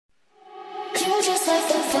just like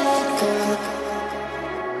the bad girl.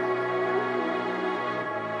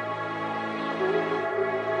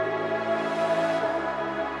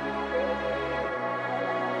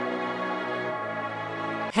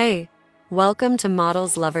 Hey, welcome to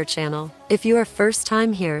Models Lover channel. If you are first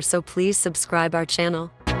time here, so please subscribe our channel.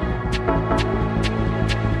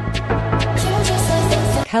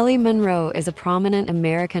 Kelly Monroe is a prominent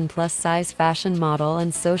American plus-size fashion model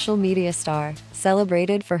and social media star,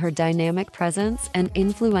 celebrated for her dynamic presence and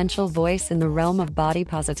influential voice in the realm of body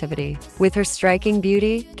positivity. With her striking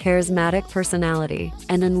beauty, charismatic personality,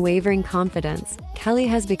 and unwavering confidence, Kelly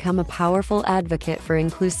has become a powerful advocate for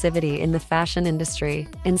inclusivity in the fashion industry,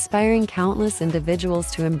 inspiring countless individuals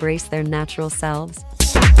to embrace their natural selves.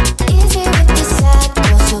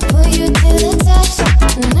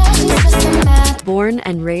 Born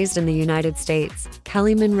and raised in the United States,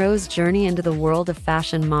 Kelly Monroe's journey into the world of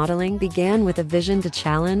fashion modeling began with a vision to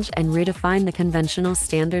challenge and redefine the conventional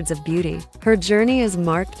standards of beauty. Her journey is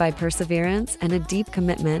marked by perseverance and a deep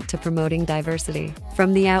commitment to promoting diversity.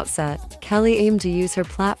 From the outset, Kelly aimed to use her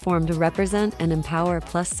platform to represent and empower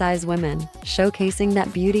plus-size women, showcasing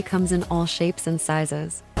that beauty comes in all shapes and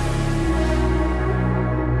sizes.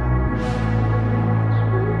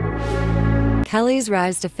 Kelly's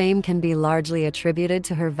rise to fame can be largely attributed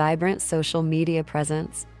to her vibrant social media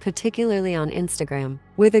presence, particularly on Instagram.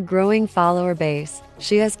 With a growing follower base,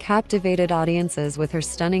 she has captivated audiences with her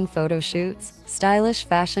stunning photo shoots, stylish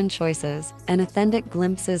fashion choices, and authentic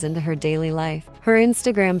glimpses into her daily life. Her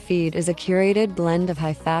Instagram feed is a curated blend of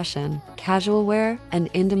high fashion, casual wear, and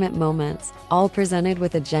intimate moments, all presented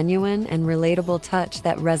with a genuine and relatable touch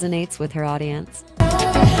that resonates with her audience.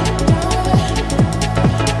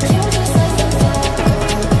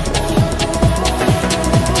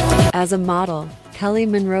 As a model, Kelly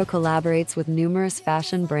Monroe collaborates with numerous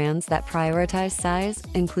fashion brands that prioritize size,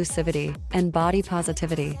 inclusivity, and body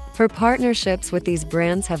positivity. Her partnerships with these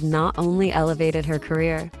brands have not only elevated her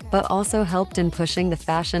career, but also helped in pushing the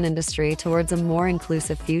fashion industry towards a more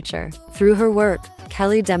inclusive future. Through her work,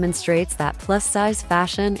 Kelly demonstrates that plus-size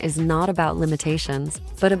fashion is not about limitations,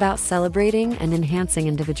 but about celebrating and enhancing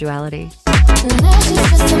individuality.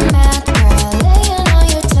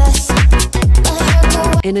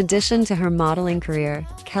 In addition to her modeling career,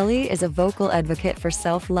 Kelly is a vocal advocate for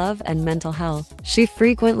self-love and mental health. She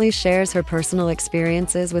frequently shares her personal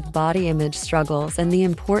experiences with body image struggles and the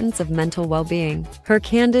importance of mental well-being. Her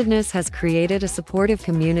candidness has created a supportive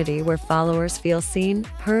community where followers feel seen,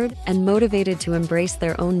 heard, and motivated to embrace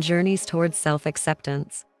their own journeys towards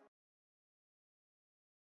self-acceptance.